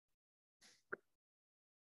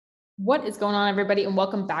What is going on, everybody, and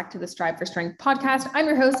welcome back to the Strive for Strength podcast. I'm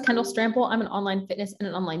your host, Kendall Strample. I'm an online fitness and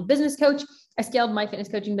an online business coach. I scaled my fitness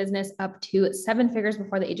coaching business up to 7 figures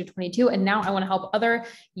before the age of 22, and now I want to help other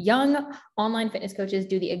young online fitness coaches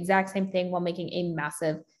do the exact same thing while making a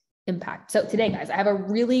massive impact. So today, guys, I have a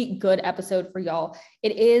really good episode for y'all.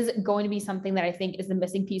 It is going to be something that I think is the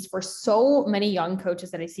missing piece for so many young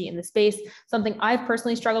coaches that I see in the space, something I've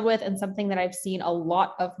personally struggled with and something that I've seen a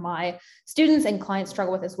lot of my students and clients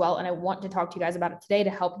struggle with as well. And I want to talk to you guys about it today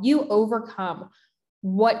to help you overcome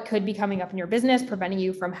what could be coming up in your business, preventing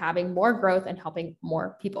you from having more growth and helping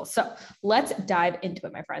more people. So let's dive into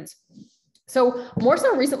it, my friends. So more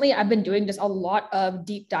so recently, I've been doing just a lot of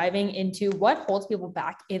deep diving into what holds people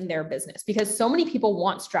back in their business, because so many people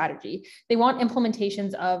want strategy. They want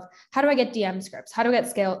implementations of how do I get DM scripts? How do I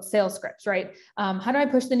get sales scripts, right? How do I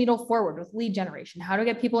push the needle forward with lead generation? How do I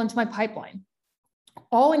get people into my pipeline?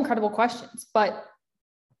 All incredible questions. But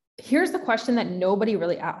here's the question that nobody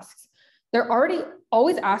really asks. They're already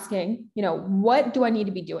always asking, what do I need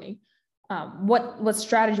to be doing? What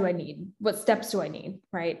strategy do I need? What steps do I need,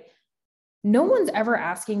 right? No one's ever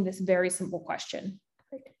asking this very simple question.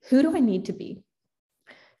 Who do I need to be?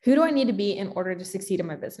 Who do I need to be in order to succeed in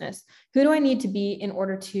my business? Who do I need to be in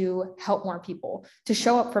order to help more people, to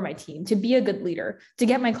show up for my team, to be a good leader, to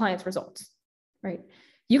get my clients results, right?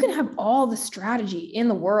 You can have all the strategy in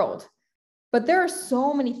the world, but there are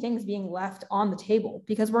so many things being left on the table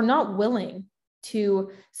because we're not willing to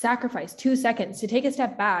sacrifice 2 seconds to take a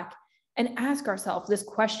step back and ask ourselves this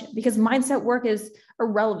question, because mindset work is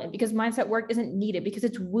irrelevant, because mindset work isn't needed, because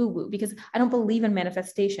it's woo-woo, because I don't believe in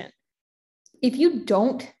manifestation. If you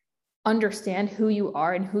don't understand who you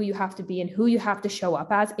are and who you have to be and who you have to show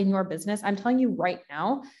up as in your business, I'm telling you right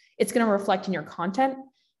now, it's going to reflect in your content.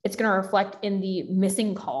 It's going to reflect in the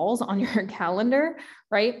missing calls on your calendar,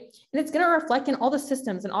 right? And it's going to reflect in all the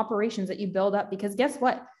systems and operations that you build up, because guess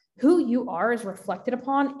what? Who you are is reflected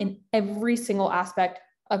upon in every single aspect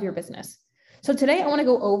of your business. So today I want to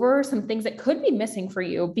go over some things that could be missing for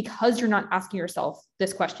you because you're not asking yourself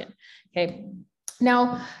this question. Okay.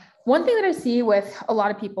 Now, one thing that I see with a lot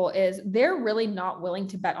of people is they're really not willing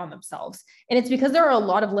to bet on themselves. And it's because there are a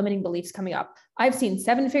lot of limiting beliefs coming up. I've seen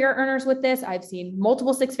 7-figure earners with this. I've seen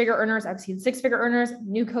multiple 6-figure earners. I've seen 6-figure earners,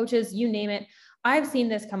 new coaches, you name it. I've seen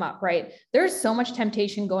this come up, right? There's so much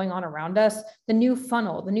temptation going on around us. The new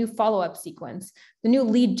funnel, the new follow-up sequence, the new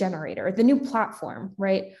lead generator, the new platform,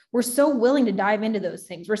 right? We're so willing to dive into those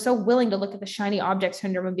things. We're so willing to look at the shiny object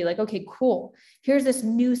syndrome and be like, okay, cool. Here's this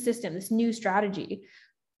new system, this new strategy.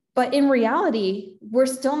 But in reality, we're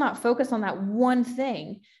still not focused on that one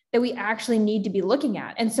thing that we actually need to be looking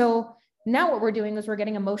at. And so now what we're doing is we're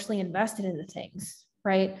getting emotionally invested in the things,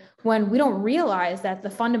 right? When we don't realize that the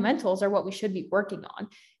fundamentals are what we should be working on.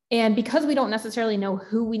 And because we don't necessarily know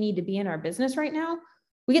who we need to be in our business right now,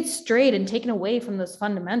 we get strayed and taken away from those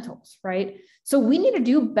fundamentals, right? So we need to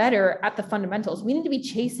do better at the fundamentals. We need to be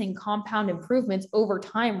chasing compound improvements over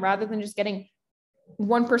time rather than just getting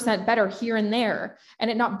 1% better here and there and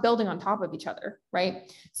it not building on top of each other,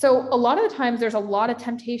 right? So a lot of the times there's a lot of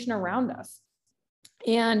temptation around us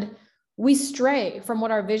and we stray from what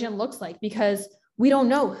our vision looks like because we don't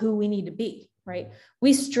know who we need to be, right?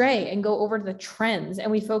 We stray and go over to the trends and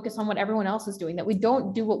we focus on what everyone else is doing, that we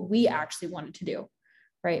don't do what we actually wanted to do,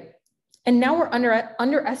 right? And now we're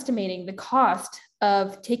underestimating the cost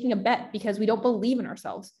of taking a bet because we don't believe in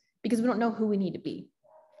ourselves, because we don't know who we need to be.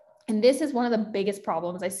 And this is one of the biggest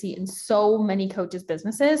problems I see in so many coaches'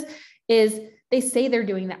 businesses is they say they're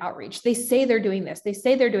doing the outreach. They say they're doing this. They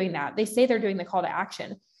say they're doing that. They say they're doing the call to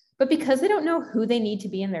action. But because they don't know who they need to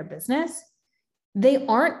be in their business, they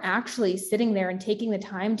aren't actually sitting there and taking the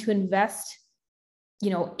time to invest,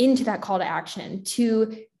 into that call to action,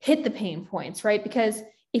 to hit the pain points, right? Because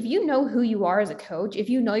if you know who you are as a coach, if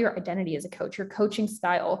you know your identity as a coach, your coaching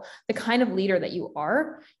style, the kind of leader that you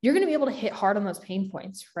are, you're going to be able to hit hard on those pain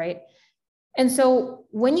points, right? And so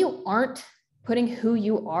when you aren't putting who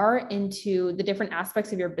you are into the different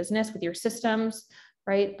aspects of your business with your systems,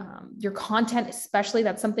 right? Your content, especially,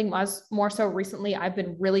 that's something more so recently I've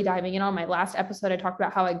been really diving in on. My last episode, I talked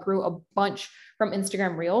about how I grew a bunch from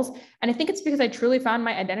Instagram Reels. And I think it's because I truly found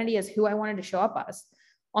my identity as who I wanted to show up as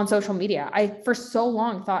on social media. I, for so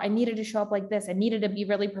long, thought I needed to show up like this. I needed to be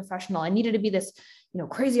really professional. I needed to be this,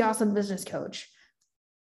 crazy, awesome business coach.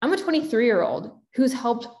 I'm a 23-year-old who's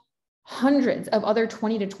helped hundreds of other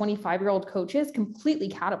 20 to 25-year-old coaches completely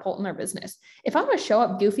catapult in their business. If I'm going to show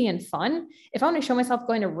up goofy and fun, if I'm going to show myself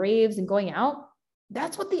going to raves and going out,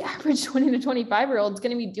 that's what the average 20 to 25-year-old is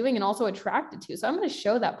going to be doing and also attracted to. So I'm going to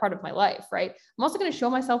show that part of my life, right? I'm also going to show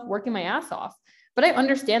myself working my ass off. but I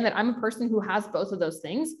understand that I'm a person who has both of those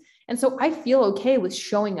things. And so I feel okay with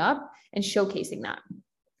showing up and showcasing that,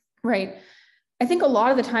 right? I think a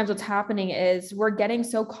lot of the times what's happening is we're getting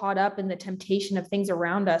so caught up in the temptation of things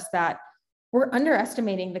around us that we're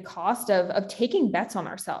underestimating the cost of taking bets on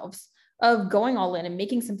ourselves, of going all in and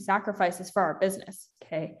making some sacrifices for our business.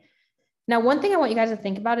 Okay. Now, one thing I want you guys to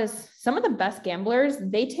think about is some of the best gamblers,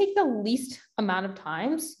 they take the least amount of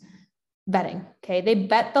times betting. Okay. They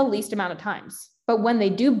bet the least amount of times, but when they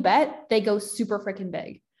do bet, they go super freaking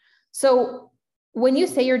big. So when you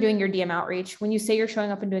say you're doing your DM outreach, when you say you're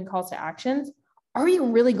showing up and doing calls to actions, are you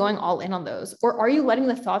really going all in on those? Or are you letting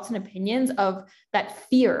the thoughts and opinions of that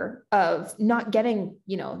fear of not getting,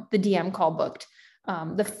 the DM call booked,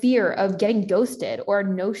 the fear of getting ghosted or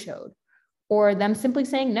no-showed, or them simply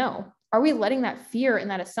saying no? Are we letting that fear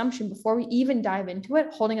and that assumption before we even dive into it,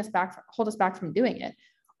 hold us back from doing it?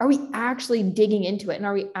 Are we actually digging into it? And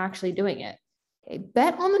are we actually doing it? Okay,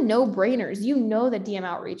 bet on the no-brainers. You know that DM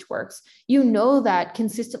outreach works. You know that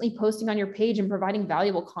consistently posting on your page and providing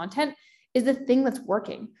valuable content is the thing that's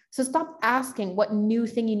working. So stop asking what new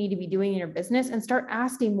thing you need to be doing in your business and start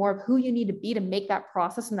asking more of who you need to be to make that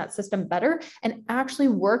process and that system better and actually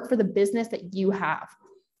work for the business that you have.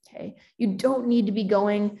 Okay. You don't need to be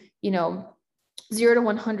going, 0 to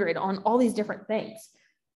 100 on all these different things.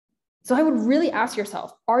 So I would really ask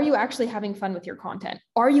yourself, are you actually having fun with your content?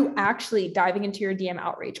 Are you actually diving into your DM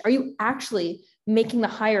outreach? Are you actually making the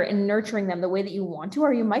hire and nurturing them the way that you want to? Or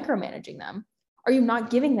are you micromanaging them? Are you not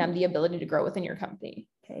giving them the ability to grow within your company?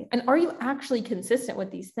 Okay. And are you actually consistent with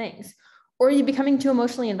these things? Or are you becoming too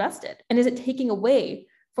emotionally invested? And is it taking away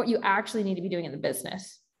from what you actually need to be doing in the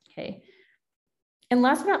business? Okay. And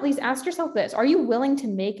last but not least, ask yourself this: are you willing to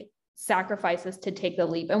make sacrifices to take the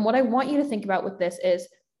leap? And what I want you to think about with this is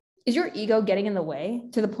your ego getting in the way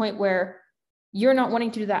to the point where you're not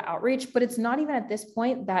wanting to do that outreach, but it's not even at this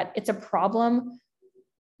point that it's a problem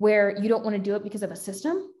where you don't want to do it because of a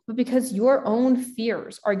system, but because your own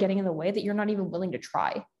fears are getting in the way that you're not even willing to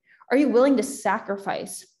try? Are you willing to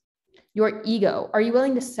sacrifice your ego? Are you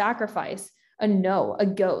willing to sacrifice a no, a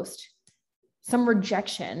ghost, some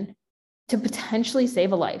rejection to potentially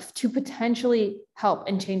save a life, to potentially help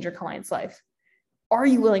and change your client's life? Are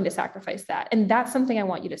you willing to sacrifice that? And that's something I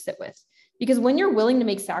want you to sit with, because when you're willing to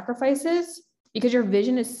make sacrifices because your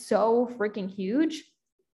vision is so freaking huge,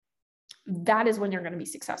 that is when you're going to be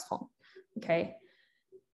successful. Okay.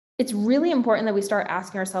 It's really important that we start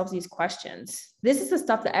asking ourselves these questions. This is the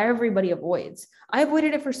stuff that everybody avoids. I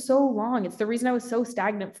avoided it for so long. It's the reason I was so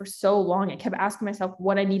stagnant for so long. I kept asking myself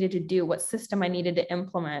what I needed to do, what system I needed to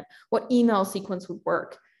implement, what email sequence would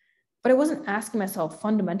work. But I wasn't asking myself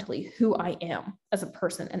fundamentally who I am as a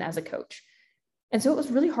person and as a coach. And so it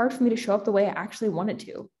was really hard for me to show up the way I actually wanted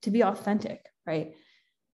to be authentic, right?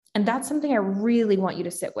 And that's something I really want you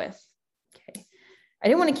to sit with. Okay. I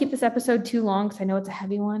didn't want to keep this episode too long because I know it's a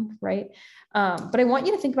heavy one, right? But I want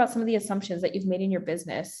you to think about some of the assumptions that you've made in your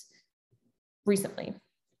business recently.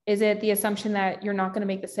 Is it the assumption that you're not going to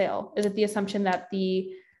make the sale? Is it the assumption that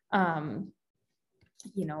the,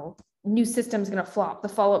 new system is going to flop, the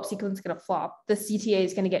follow-up sequence is going to flop, the CTA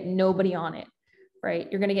is going to get nobody on it, right?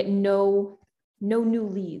 You're going to get no new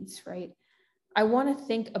leads, right? I want you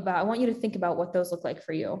to think about what those look like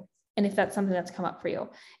for you. And if that's something that's come up for you.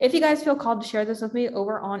 If you guys feel called to share this with me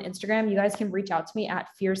over on Instagram, you guys can reach out to me at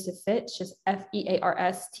Fears to Fit. It's just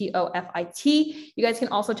FEARSTOFIT. You guys can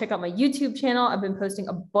also check out my YouTube channel. I've been posting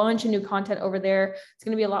a bunch of new content over there. It's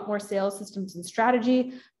going to be a lot more sales systems and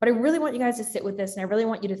strategy, but I really want you guys to sit with this. And I really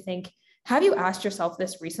want you to think, have you asked yourself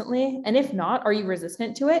this recently? And if not, are you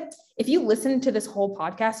resistant to it? If you listen to this whole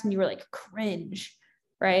podcast and you were like, cringe,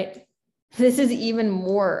 right? This is even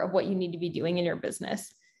more of what you need to be doing in your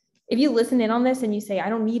business. If you listen in on this and you say, I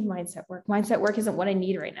don't need mindset work. Mindset work isn't what I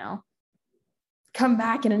need right now. Come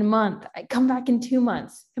back in a month. Come back in 2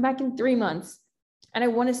 months. Come back in 3 months. And I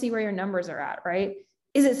want to see where your numbers are at, right?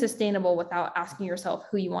 Is it sustainable without asking yourself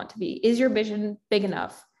who you want to be? Is your vision big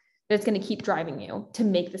enough that it's going to keep driving you to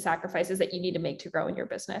make the sacrifices that you need to make to grow in your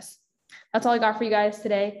business? That's all I got for you guys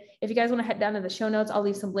today. If you guys want to head down to the show notes, I'll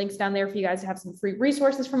leave some links down there for you guys to have some free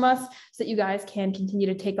resources from us so that you guys can continue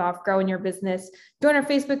to take off, grow in your business. Join our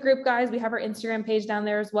Facebook group, guys. We have our Instagram page down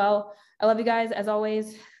there as well. I love you guys. As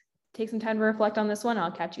always, take some time to reflect on this one.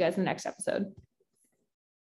 I'll catch you guys in the next episode.